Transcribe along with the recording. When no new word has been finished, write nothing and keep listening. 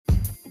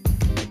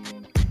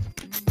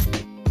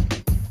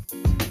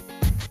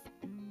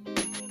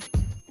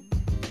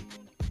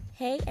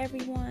Hey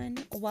everyone,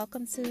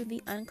 welcome to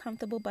the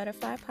Uncomfortable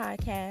Butterfly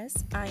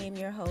Podcast. I am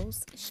your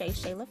host, Shay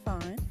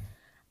LaFawn.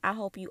 I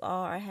hope you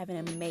all are having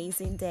an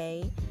amazing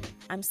day.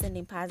 I'm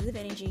sending positive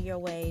energy your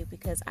way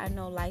because I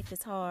know life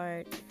is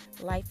hard,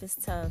 life is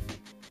tough,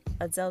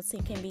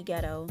 adulting can be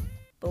ghetto,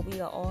 but we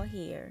are all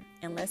here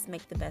and let's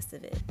make the best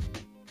of it.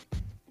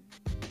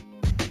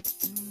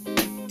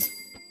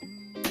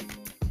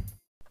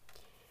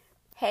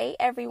 Hey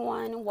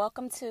everyone,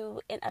 welcome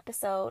to an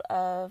episode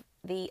of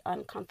the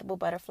Uncomfortable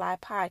Butterfly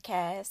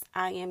Podcast.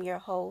 I am your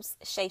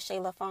host, Shay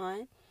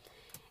LaFawn.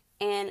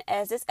 And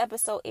as this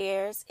episode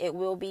airs, it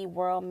will be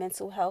World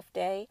Mental Health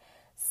Day.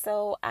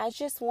 So I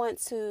just want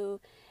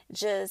to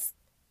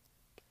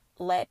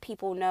let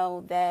people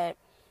know that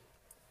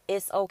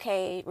it's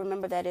okay.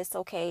 Remember that it's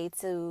okay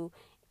to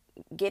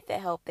get the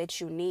help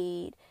that you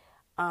need.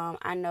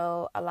 I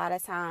know a lot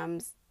of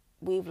times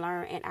we've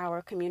learned in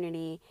our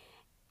community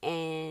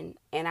and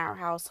in our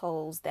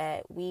households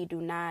that we do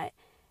not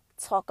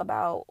talk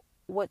about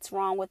what's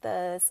wrong with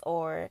us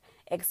or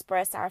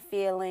express our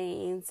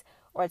feelings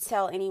or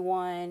tell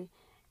anyone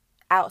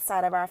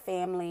outside of our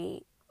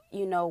family,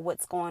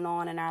 what's going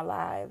on in our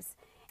lives.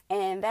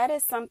 And that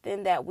is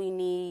something that we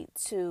need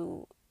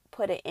to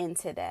put an end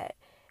to that,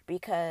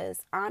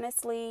 because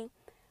honestly,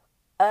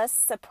 us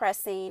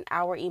suppressing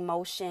our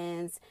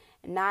emotions,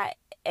 not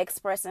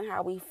expressing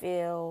how we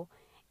feel,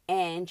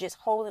 and just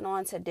holding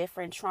on to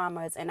different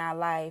traumas in our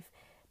life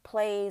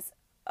plays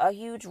a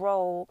huge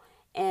role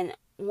in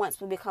once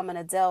we become an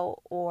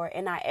adult or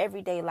in our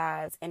everyday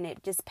lives, and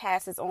it just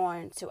passes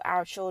on to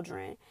our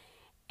children.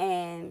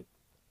 And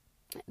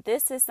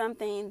this is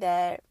something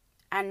that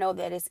I know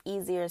that is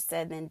easier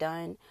said than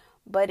done,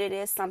 but it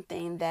is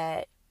something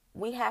that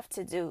we have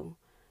to do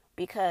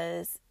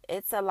because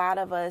it's a lot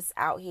of us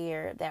out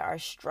here that are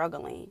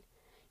struggling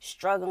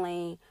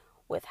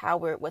with how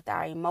we're with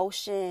our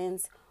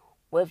emotions,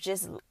 with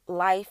just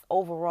life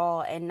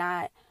overall, and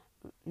not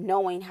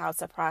knowing how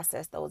to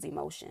process those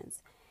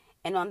emotions.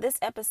 And on this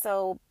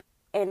episode,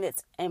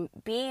 and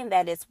being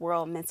that it's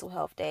World Mental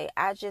Health Day,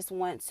 I just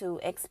want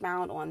to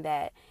expound on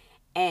that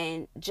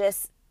and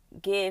just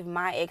give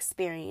my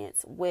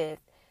experience with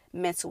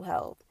mental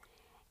health.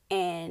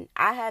 And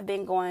I have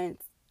been going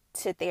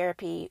to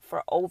therapy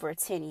for over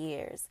 10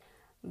 years,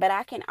 but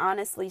I can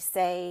honestly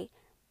say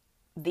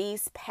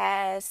these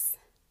past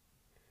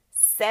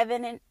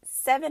seven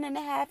and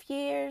a half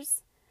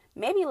years,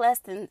 maybe less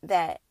than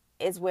that,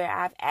 is where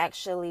I've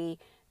actually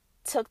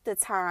took the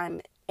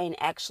time and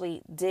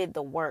actually did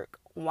the work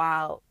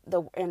while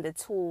the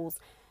tools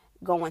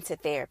going to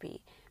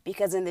therapy.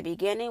 Because in the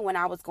beginning, when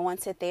I was going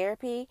to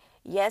therapy,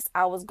 yes,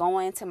 I was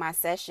going to my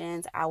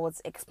sessions. I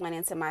was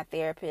explaining to my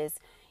therapist,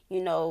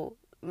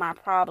 my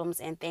problems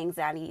and things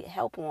that I need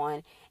help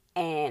on.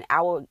 And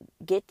I would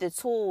get the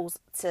tools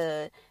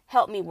to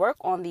help me work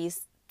on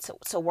these,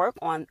 to work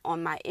on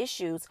my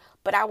issues.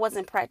 But I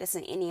wasn't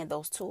practicing any of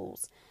those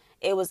tools.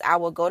 I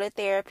would go to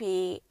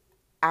therapy.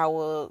 I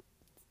will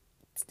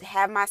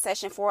have my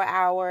session for an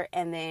hour,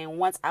 and then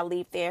once I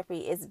leave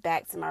therapy, it's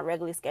back to my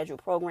regularly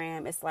scheduled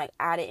program. It's like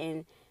I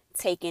didn't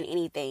take in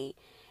anything.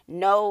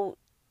 No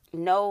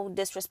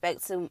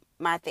disrespect to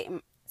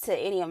to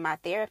any of my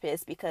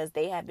therapists, because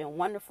they have been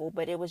wonderful,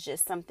 but it was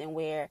just something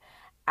where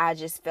I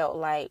just felt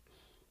like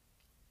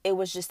it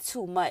was just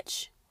too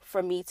much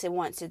for me to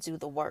want to do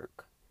the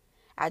work.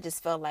 I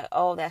just felt like,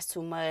 oh, that's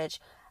too much.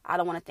 I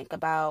don't want to think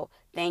about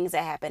things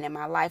that happened in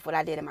my life, what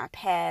I did in my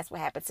past, what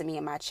happened to me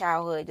in my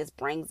childhood. Just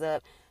brings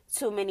up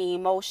too many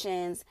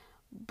emotions.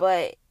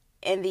 But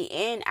in the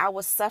end, I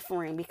was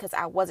suffering because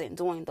I wasn't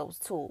doing those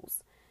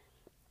tools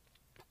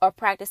or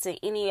practicing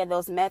any of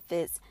those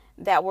methods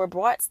that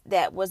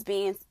was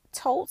being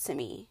told to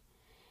me.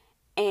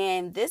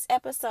 And this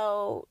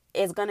episode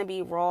is going to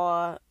be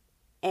raw,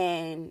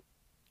 and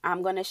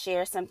I'm going to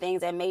share some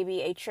things that may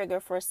be a trigger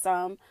for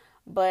some.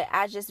 But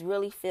I just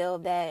really feel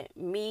that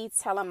me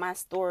telling my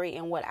story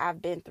and what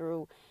I've been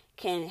through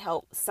can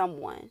help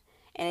someone.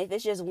 And if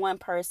it's just one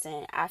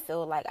person, I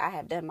feel like I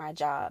have done my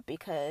job,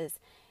 because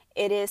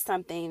it is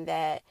something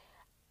that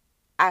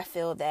I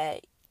feel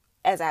that,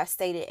 as I've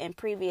stated in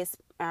previous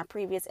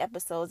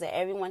episodes, that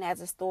everyone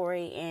has a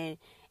story and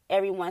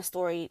everyone's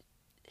story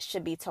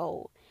should be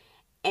told.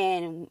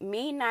 And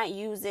me not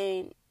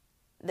using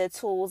the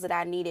tools that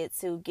I needed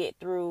to get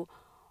through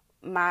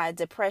my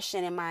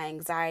depression and my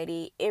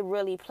anxiety, it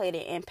really played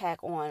an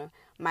impact on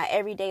my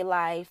everyday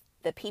life,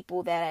 the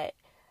people that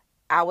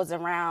I was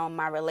around,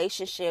 my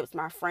relationships,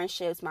 my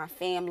friendships, my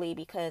family,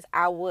 because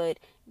I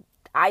would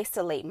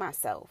isolate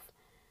myself.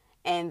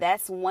 And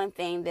that's one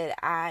thing that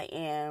I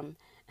am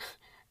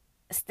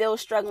still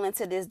struggling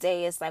to this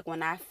day. It's like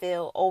when I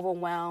feel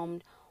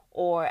overwhelmed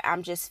or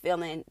I'm just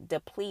feeling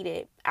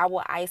depleted, I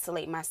will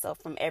isolate myself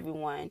from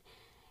everyone.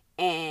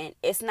 And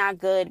it's not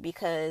good,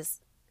 because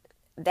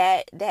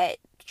that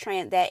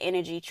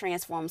energy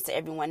transforms to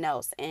everyone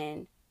else,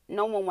 and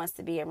no one wants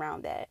to be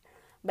around that.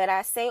 But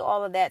I say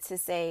all of that to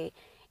say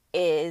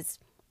is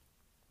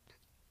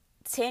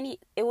 10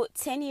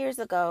 years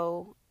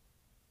ago,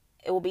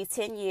 it will be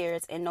 10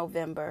 years in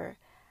November,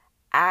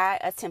 I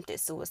attempted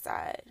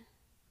suicide.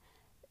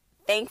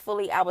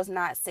 Thankfully, I was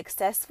not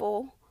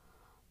successful,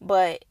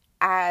 but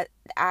I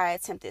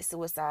attempted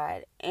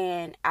suicide.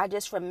 And I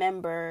just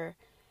remember,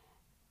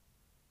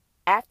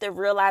 after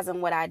realizing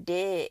what I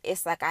did,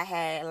 it's like I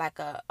had like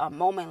a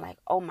moment like,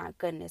 oh my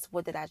goodness,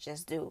 what did I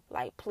just do?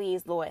 Like,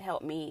 please, Lord,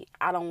 help me.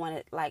 I don't want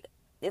to, like,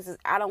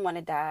 I don't want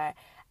to die.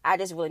 I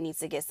just really need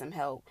to get some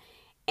help.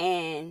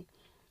 And,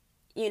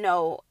 you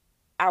know,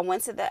 I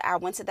went to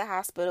the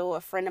hospital.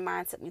 A friend of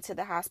mine took me to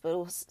the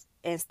hospital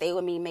and stayed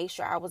with me, made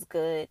sure I was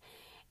good.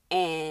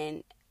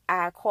 And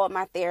I called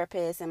my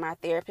therapist, and my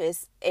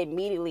therapist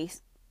immediately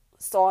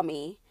saw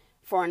me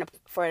for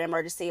an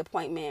emergency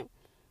appointment.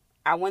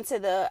 I went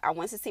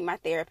to see my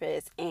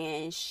therapist,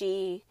 and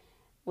she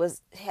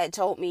had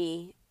told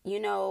me,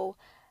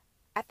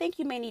 I think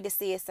you may need to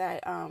see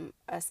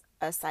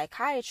a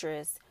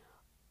psychiatrist.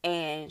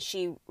 And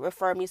she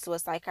referred me to a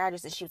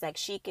psychiatrist, and she was like,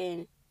 she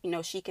can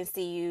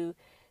see you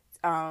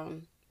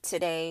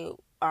today,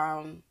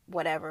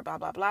 whatever, blah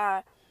blah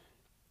blah.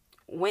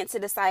 Went to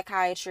the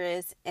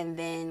psychiatrist, and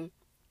then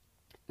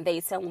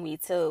they told me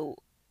to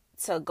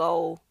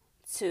go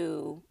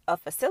to a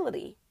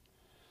facility.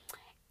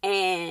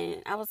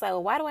 And I was like,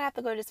 well, why do I have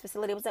to go to this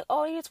facility? It was like,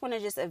 oh, you just want to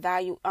just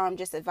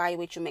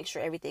evaluate you, make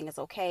sure everything is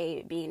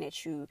okay, being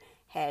that you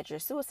had your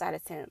suicide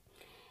attempt.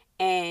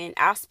 And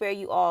I'll spare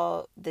you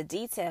all the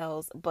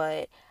details,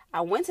 but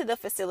I went to the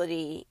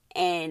facility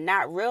and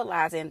not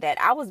realizing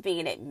that I was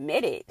being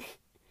admitted.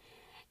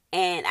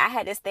 And I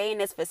had to stay in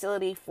this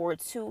facility for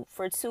 2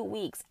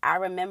 weeks. I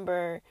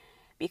remember,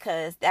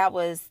 because that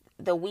was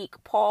the week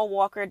Paul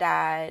Walker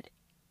died.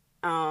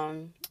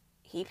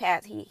 He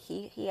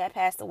had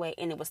passed away,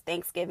 and it was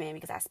Thanksgiving,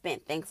 because I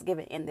spent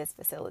Thanksgiving in this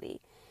facility.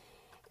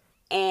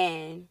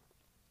 And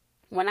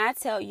when I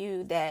tell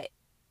you that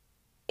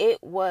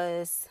it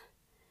was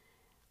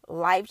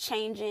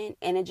life-changing,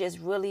 and it just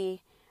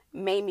really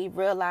made me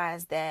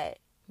realize that,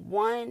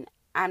 one,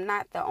 I'm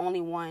not the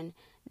only one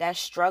that's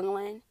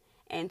struggling,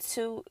 and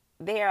two,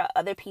 there are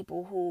other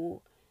people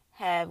who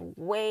have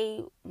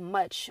way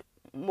much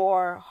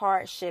more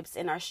hardships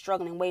and are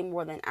struggling way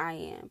more than I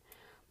am.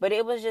 But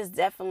it was just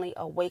definitely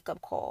a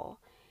wake-up call.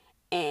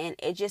 And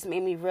it just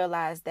made me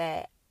realize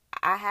that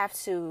I have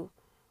to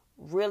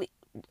really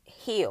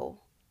heal.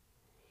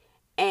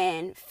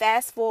 And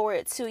fast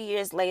forward 2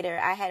 years later,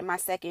 I had my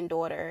second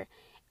daughter.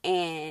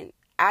 And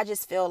I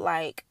just feel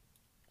like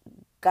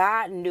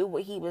God knew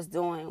what he was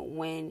doing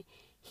when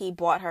he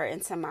brought her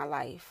into my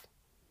life.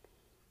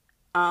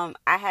 I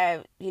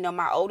have,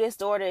 my oldest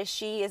daughter,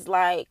 she is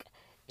like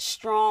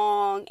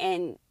strong,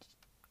 and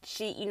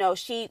she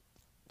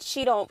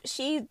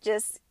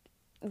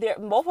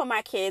both of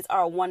my kids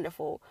are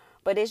wonderful,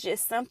 but it's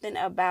just something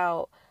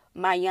about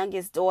my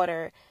youngest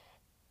daughter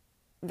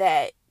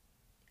that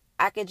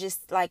I could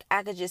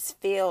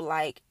just feel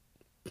like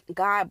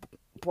God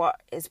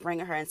is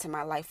bringing her into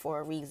my life for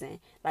a reason.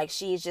 Like,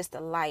 she is just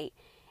a light,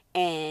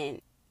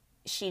 and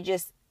she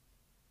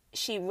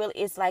really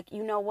is like,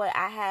 you know what?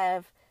 I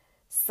have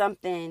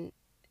something,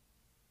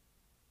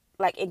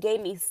 like, it gave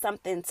me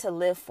something to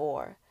live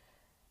for.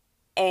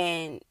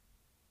 And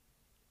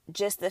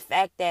just the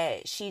fact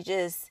that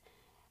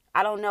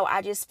I don't know,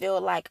 I just feel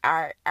like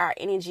our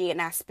energy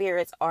and our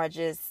spirits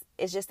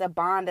it's just a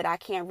bond that I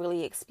can't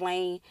really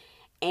explain.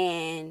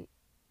 And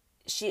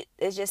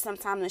it's just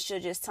sometimes she'll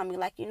just tell me,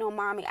 like,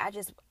 Mommy, I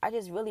just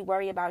really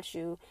worry about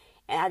you,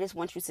 and I just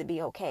want you to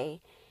be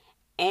okay.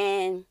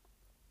 And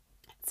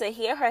to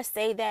hear her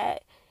say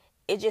that,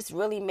 it just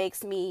really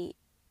makes me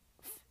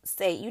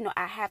say,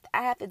 I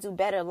have to do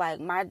better. Like,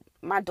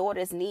 my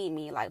daughters need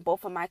me. Like,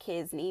 both of my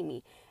kids need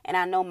me. And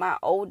I know my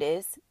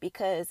oldest,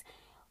 because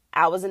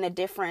I was in a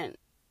different,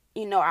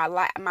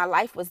 my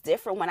life was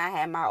different when I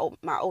had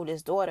my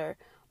oldest daughter.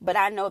 But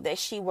I know that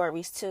she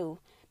worries too,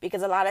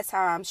 because a lot of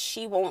times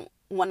she won't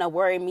want to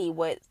worry me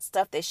with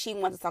stuff that she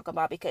wants to talk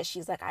about, because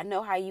she's like, I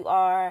know how you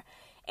are.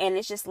 And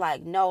it's just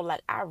like, no,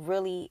 like, I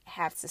really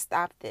have to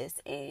stop this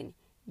and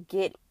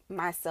get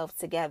myself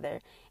together.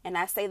 And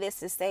I say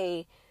this to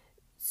say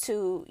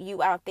to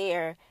you out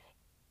there,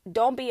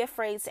 don't be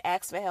afraid to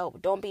ask for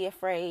help. Don't be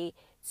afraid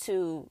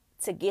to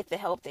get the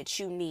help that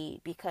you need,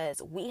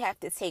 because we have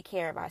to take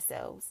care of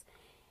ourselves.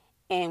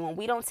 And when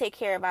we don't take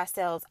care of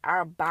ourselves,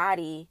 our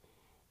body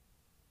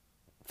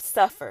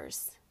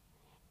suffers.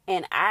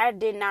 And I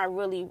did not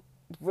really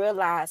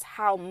realize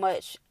how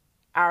much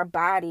our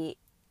body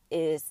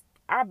is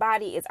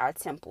our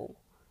temple.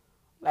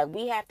 Like,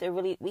 we have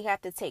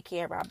to take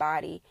care of our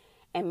body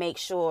and make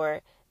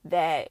sure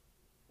that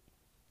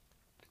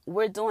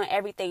we're doing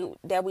everything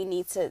that we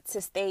need to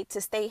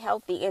stay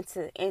healthy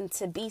and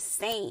to be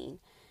sane.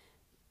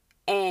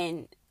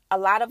 And a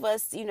lot of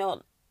us,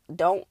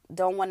 don't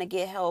want to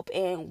get help,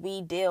 and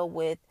we deal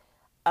with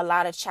a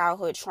lot of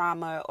childhood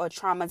trauma or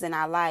traumas in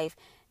our life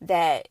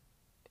that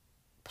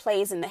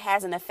has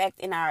an effect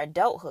in our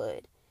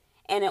adulthood.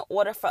 And in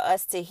order for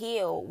us to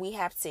heal, we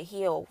have to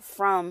heal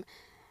from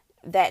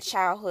that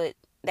childhood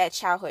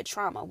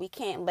trauma. We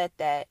can't let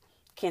that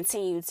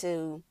continue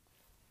to,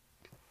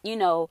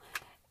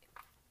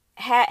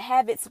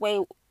 have its way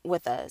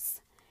with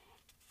us.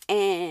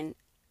 And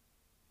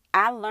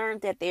I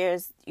learned that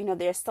there's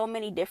so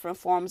many different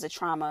forms of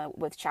trauma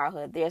with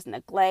childhood. There's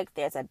neglect,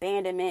 there's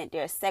abandonment,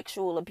 there's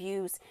sexual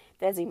abuse,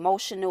 there's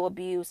emotional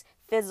abuse,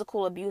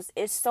 physical abuse.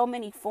 It's so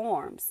many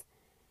forms.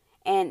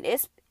 And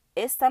it's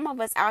some of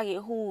us out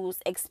here who's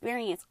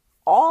experienced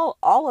all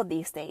of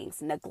these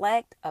things: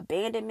 neglect,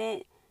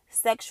 abandonment,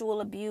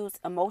 sexual abuse,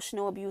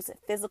 emotional abuse,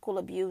 physical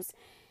abuse,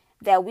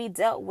 that we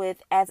dealt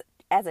with as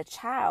a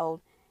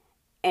child,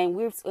 and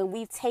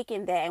we've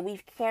taken that and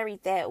we've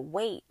carried that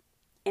weight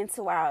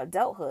into our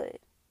adulthood,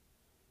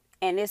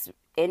 and it's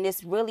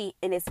really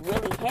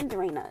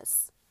hindering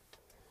us.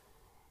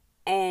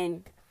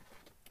 And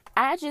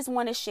I just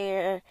want to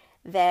share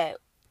that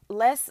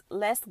let's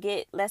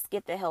get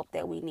the help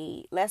that we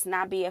need. Let's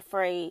not be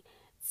afraid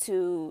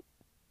to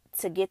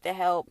get the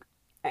help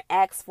and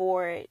ask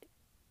for it,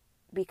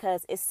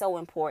 because it's so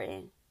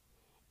important.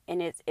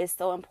 And it's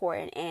so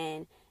important.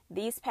 And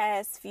these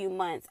past few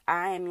months,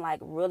 I am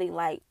really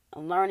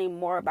learning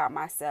more about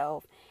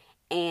myself,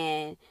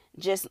 and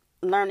just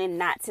learning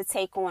not to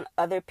take on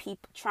other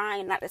people,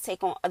 trying not to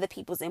take on other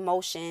people's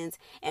emotions,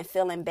 and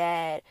feeling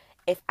bad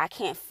if I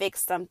can't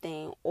fix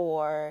something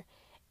or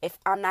if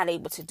I'm not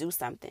able to do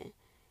something.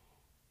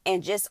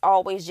 And just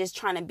always just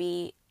trying to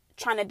be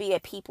a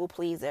people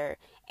pleaser,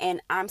 and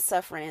I'm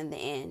suffering in the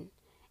end.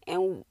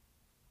 And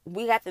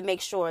we got to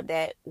make sure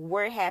that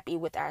we're happy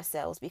with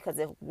ourselves, because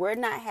if we're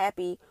not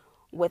happy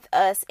with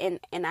us and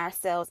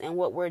ourselves and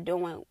what we're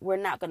doing, we're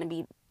not going to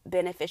be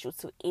beneficial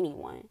to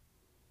anyone.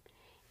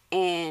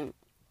 And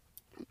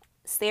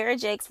Sarah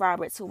Jakes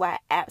Roberts, who I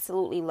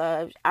absolutely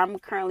love, I'm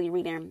currently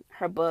reading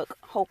her book,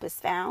 Hope is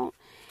Found.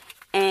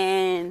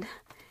 And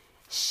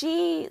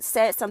she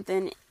said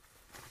something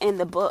in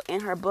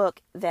her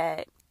book,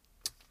 that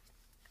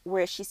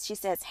where she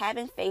says,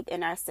 having faith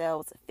in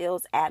ourselves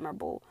feels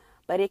admirable,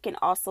 but it can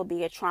also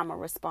be a trauma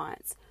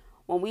response.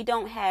 When we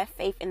don't have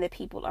faith in the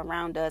people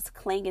around us,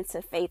 clinging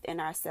to faith in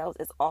ourselves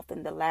is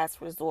often the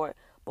last resort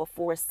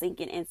before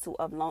sinking into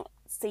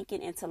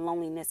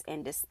loneliness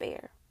and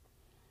despair.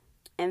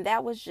 And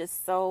that was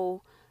just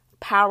so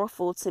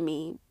powerful to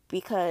me,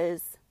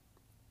 because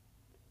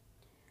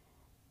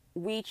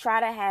we try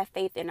to have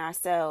faith in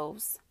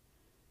ourselves,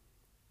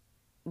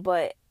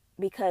 but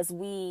because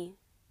we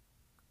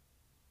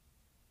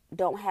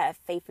don't have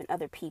faith in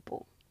other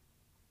people.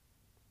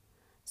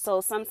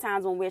 So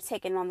sometimes when we're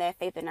taking on that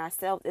faith in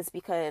ourselves, it's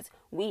because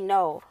we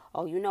know,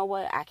 oh, you know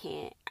what, I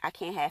can't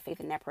have faith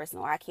in that person,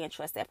 or I can't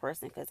trust that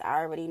person, because I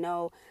already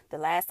know the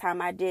last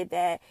time I did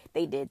that,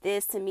 they did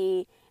this to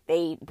me,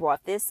 they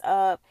brought this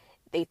up,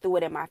 they threw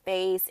it in my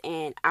face,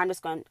 and I'm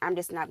just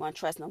not going to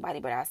trust nobody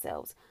but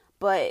ourselves.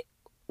 But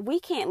we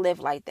can't live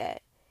like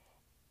that.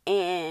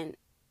 And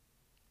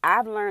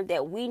I've learned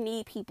that we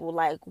need people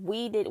like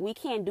we did. We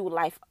can't do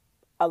life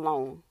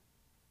alone.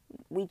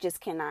 We just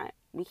cannot.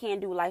 We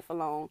can't do life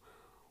alone.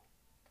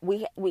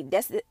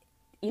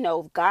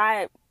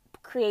 God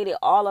created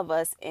all of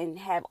us and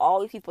have all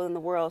these people in the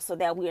world so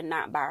that we are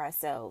not by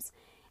ourselves.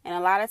 And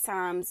a lot of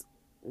times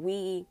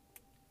we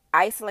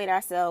isolate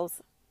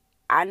ourselves.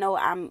 I know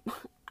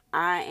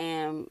I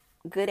am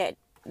good at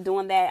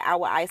doing that. I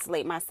will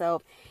isolate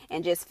myself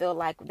and just feel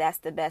like that's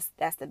the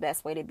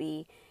best way to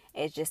be,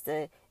 is just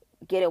to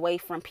get away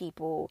from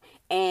people.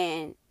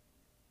 And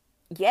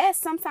yes,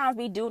 sometimes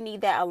we do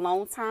need that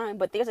alone time,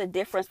 but there's a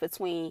difference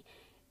between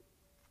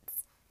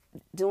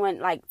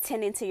doing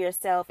tending to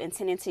yourself and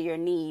tending to your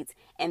needs,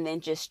 and then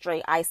just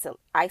straight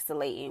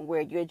isolating,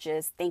 where you're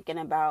just thinking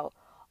about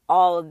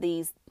all of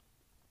these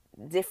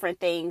different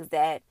things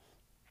that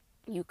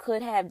you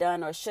could have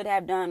done or should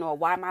have done, or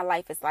why is my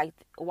life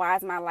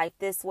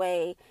this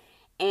way,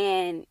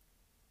 and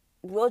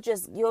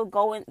you'll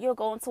go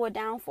into a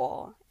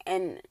downfall.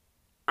 And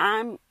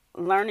I'm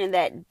learning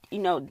that,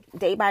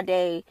 day by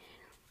day,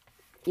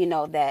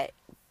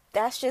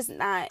 that's just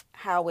not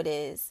how it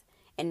is,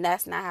 and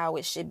that's not how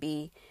it should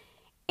be.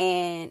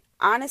 And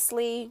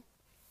honestly,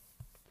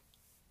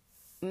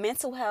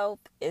 mental health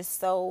is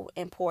so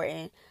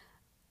important.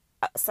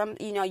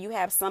 You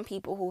have some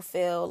people who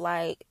feel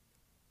like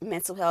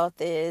mental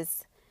health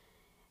is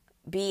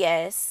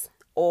BS,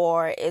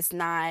 or it's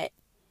not,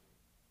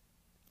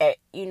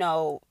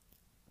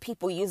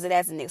 people use it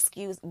as an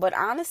excuse. But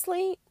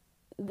honestly,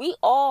 we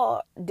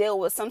all deal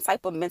with some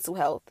type of mental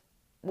health.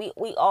 We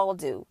all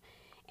do.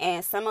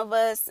 And some of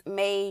us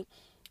may,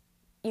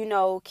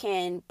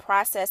 can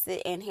process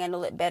it and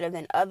handle it better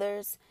than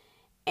others.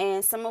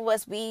 And some of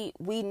us, we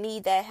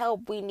need that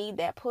help. We need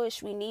that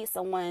push. We need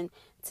someone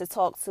to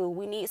talk to.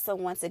 We need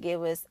someone to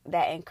give us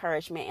that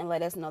encouragement and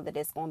let us know that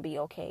it's going to be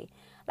okay.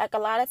 A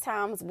lot of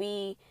times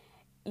we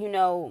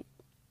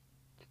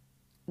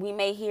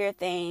may hear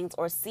things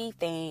or see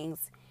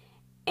things,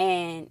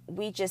 and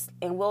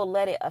we'll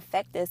let it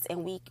affect us,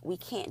 and we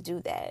can't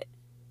do that.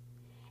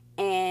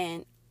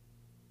 And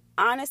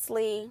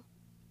honestly,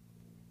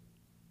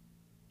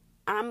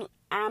 I'm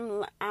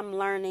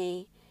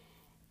learning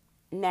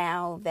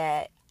now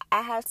that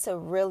I have to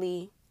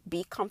really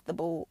be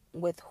comfortable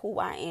with who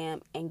I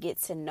am and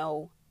get to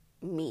know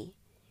me.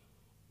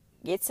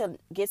 Get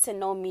to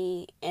know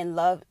me and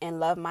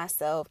love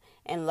myself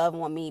and love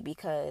on me,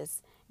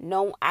 because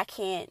no, I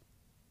can't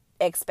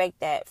expect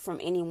that from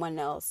anyone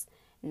else.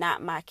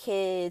 Not my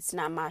kids,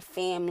 not my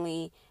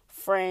family,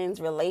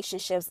 friends,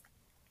 relationships.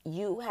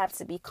 You have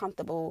to be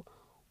comfortable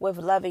with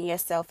loving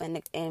yourself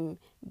and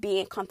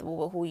being comfortable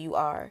with who you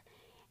are.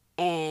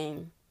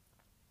 And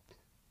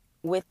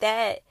with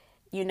that,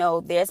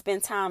 there's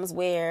been times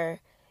where,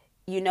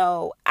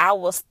 I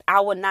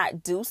will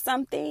not do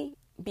something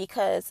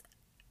because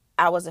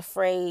I was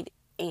afraid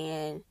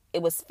and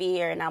it was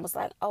fear, and I was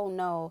like, oh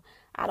no,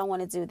 I don't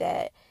want to do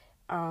that.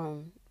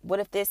 What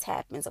if this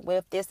happens? What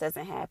if this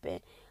doesn't happen?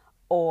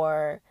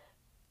 Or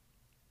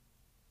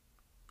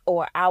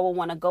I will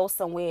want to go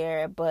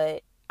somewhere,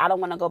 but I don't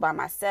want to go by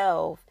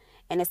myself.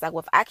 And it's like,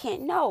 well, if I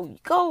can't, no,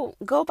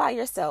 go by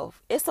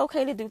yourself. It's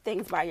okay to do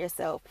things by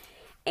yourself.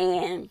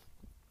 And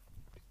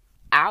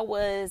I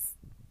was,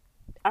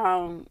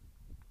 a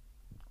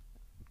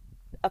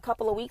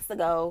couple of weeks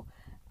ago,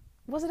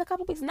 was it a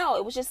couple of weeks? No,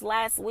 it was just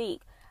last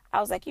week. I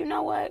was like, you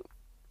know what?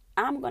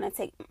 I'm going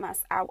to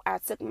I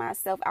took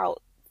myself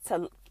out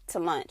to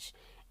lunch,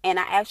 and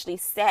I actually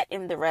sat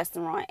in the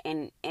restaurant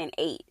and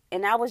ate.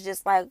 And I was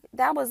just like,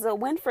 that was a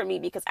win for me,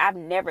 because I've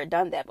never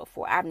done that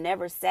before. I've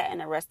never sat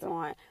in a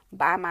restaurant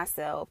by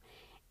myself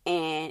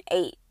and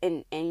ate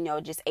and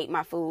just ate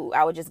my food.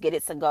 I would just get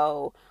it to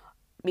go,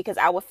 because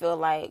I would feel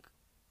like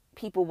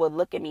people would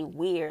look at me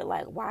weird,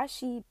 like, why is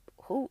she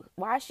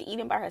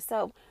eating by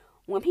herself?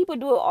 When people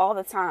do it all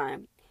the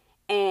time.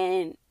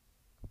 And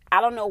I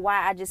don't know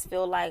why, I just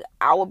feel like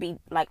I would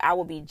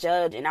be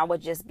judged, and I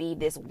would just be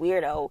this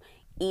weirdo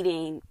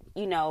eating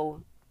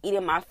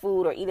my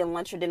food or eating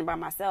lunch or dinner by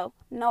myself.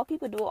 No,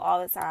 people do it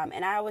all the time,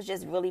 and I was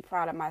just really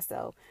proud of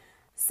myself.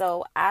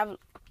 So I've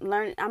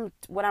learned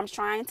what I'm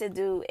trying to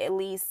do, at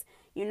least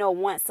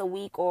once a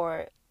week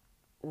or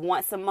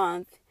once a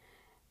month,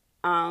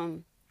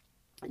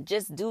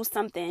 just do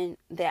something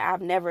that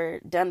I've never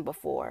done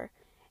before.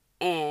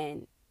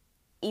 And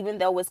even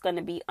though it's going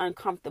to be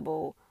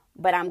uncomfortable,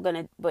 but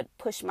but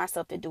push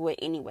myself to do it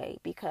anyway,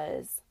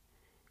 because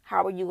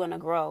how are you going to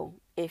grow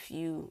if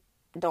you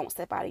don't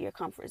step out of your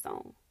comfort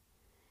zone?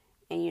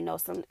 And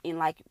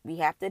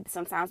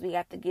sometimes we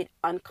have to get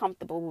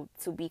uncomfortable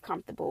to be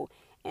comfortable,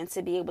 and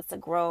to be able to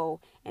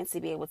grow, and to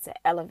be able to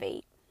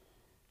elevate.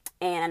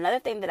 And another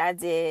thing that I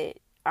did,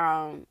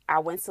 I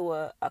went to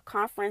a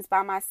conference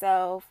by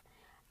myself.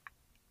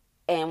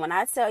 And when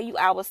I tell you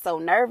I was so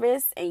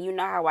nervous, and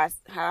how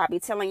I be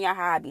telling y'all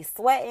how I be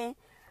sweating,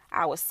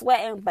 I was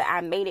sweating, but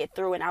I made it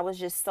through, and I was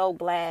just so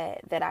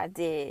glad that I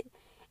did.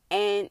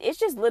 And it's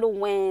just little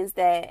wins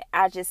that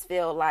I just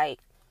feel like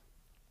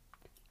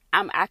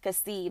I could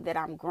see that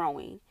I'm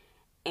growing.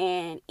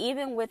 And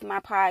even with my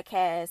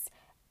podcast,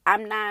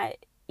 I'm not,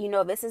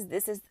 this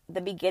is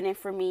the beginning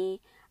for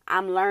me.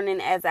 I'm learning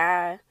as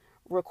I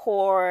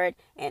record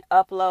and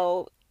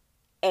upload.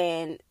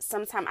 And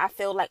sometimes I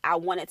feel like I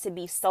want it to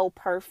be so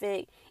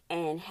perfect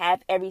and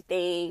have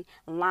everything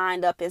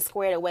lined up and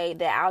squared away,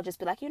 that I'll just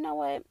be like, you know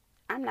what?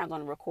 I'm not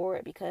going to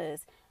record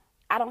because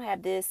I don't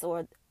have this,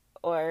 or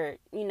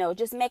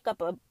just make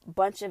up a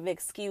bunch of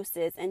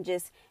excuses and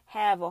just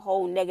have a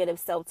whole negative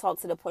self-talk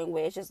to the point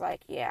where it's just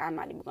like, yeah, I'm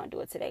not even going to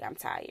do it today. I'm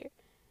tired.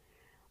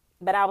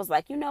 But I was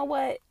like, you know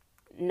what?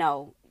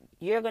 No,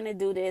 you're going to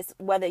do this.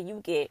 Whether you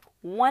get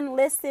one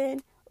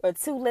listen or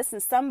two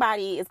listens,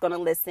 somebody is going to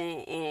listen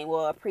and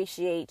will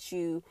appreciate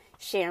you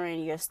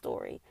sharing your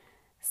story.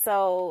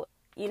 So,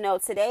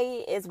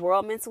 today is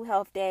World Mental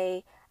Health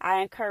Day.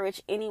 I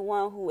encourage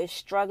anyone who is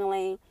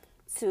struggling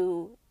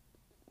to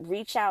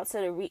reach out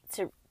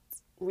to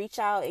reach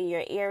out in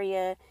your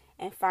area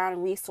and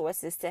find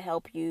resources to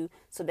help you,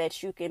 so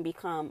that you can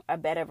become a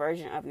better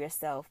version of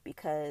yourself.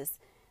 Because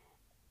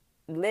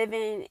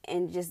living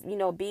and just,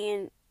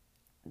 being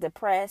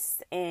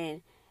depressed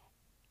and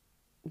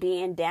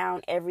being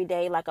down every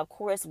day, like, of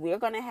course we're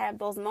going to have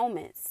those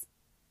moments.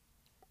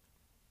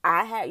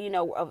 I have,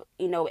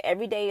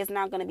 every day is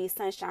not going to be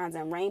sunshines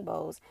and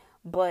rainbows,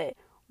 but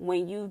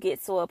when you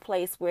get to a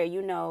place where,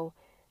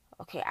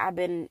 okay, I've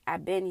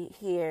been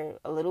here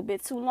a little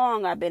bit too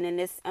long. I've been in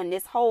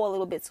this hole a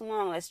little bit too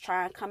long. Let's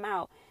try and come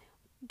out.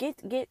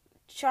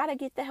 Try to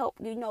get the help,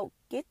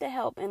 get the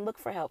help and look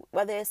for help.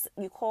 Whether it's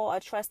you call a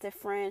trusted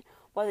friend,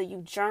 whether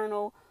you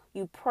journal,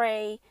 you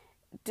pray,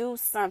 do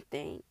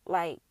something.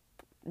 Like,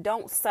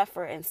 don't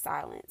suffer in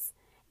silence.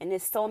 And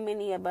there's so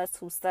many of us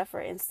who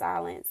suffer in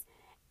silence,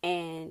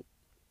 and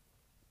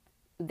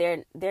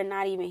they're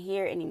not even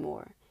here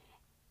anymore.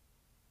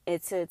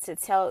 And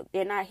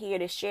they're not here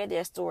to share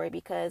their story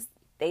because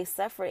they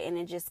suffered and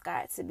it just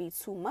got to be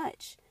too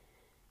much,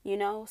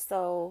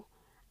 So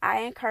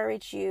I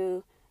encourage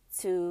you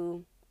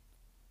to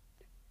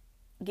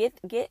get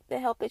the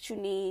help that you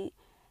need.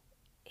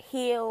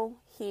 Heal.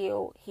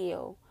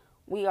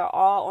 We are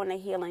all on a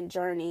healing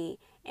journey,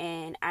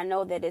 and I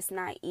know that it's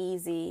not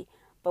easy,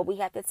 but we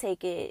have to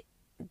take it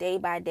day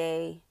by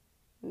day,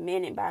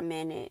 minute by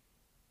minute,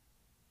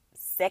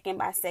 second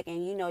by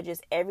second,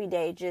 just every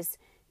day, just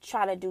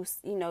try to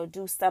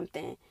do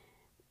something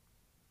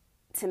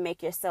to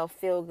make yourself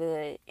feel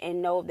good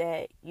and know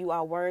that you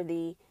are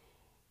worthy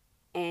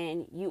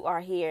and you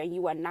are here and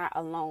you are not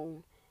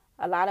alone.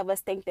 A lot of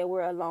us think that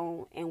we're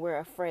alone and we're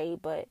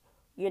afraid, but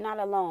you're not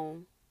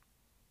alone.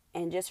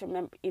 And just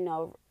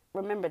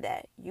remember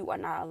that you are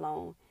not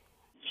alone.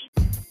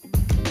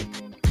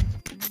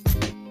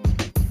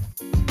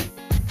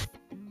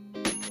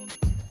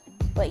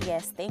 But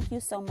yes, thank you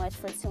so much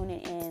for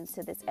tuning in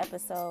to this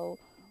episode.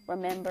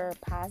 Remember,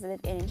 positive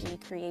energy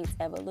creates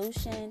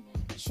evolution.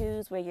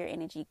 Choose where your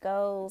energy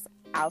goes.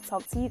 I'll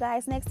talk to you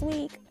guys next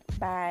week.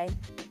 Bye.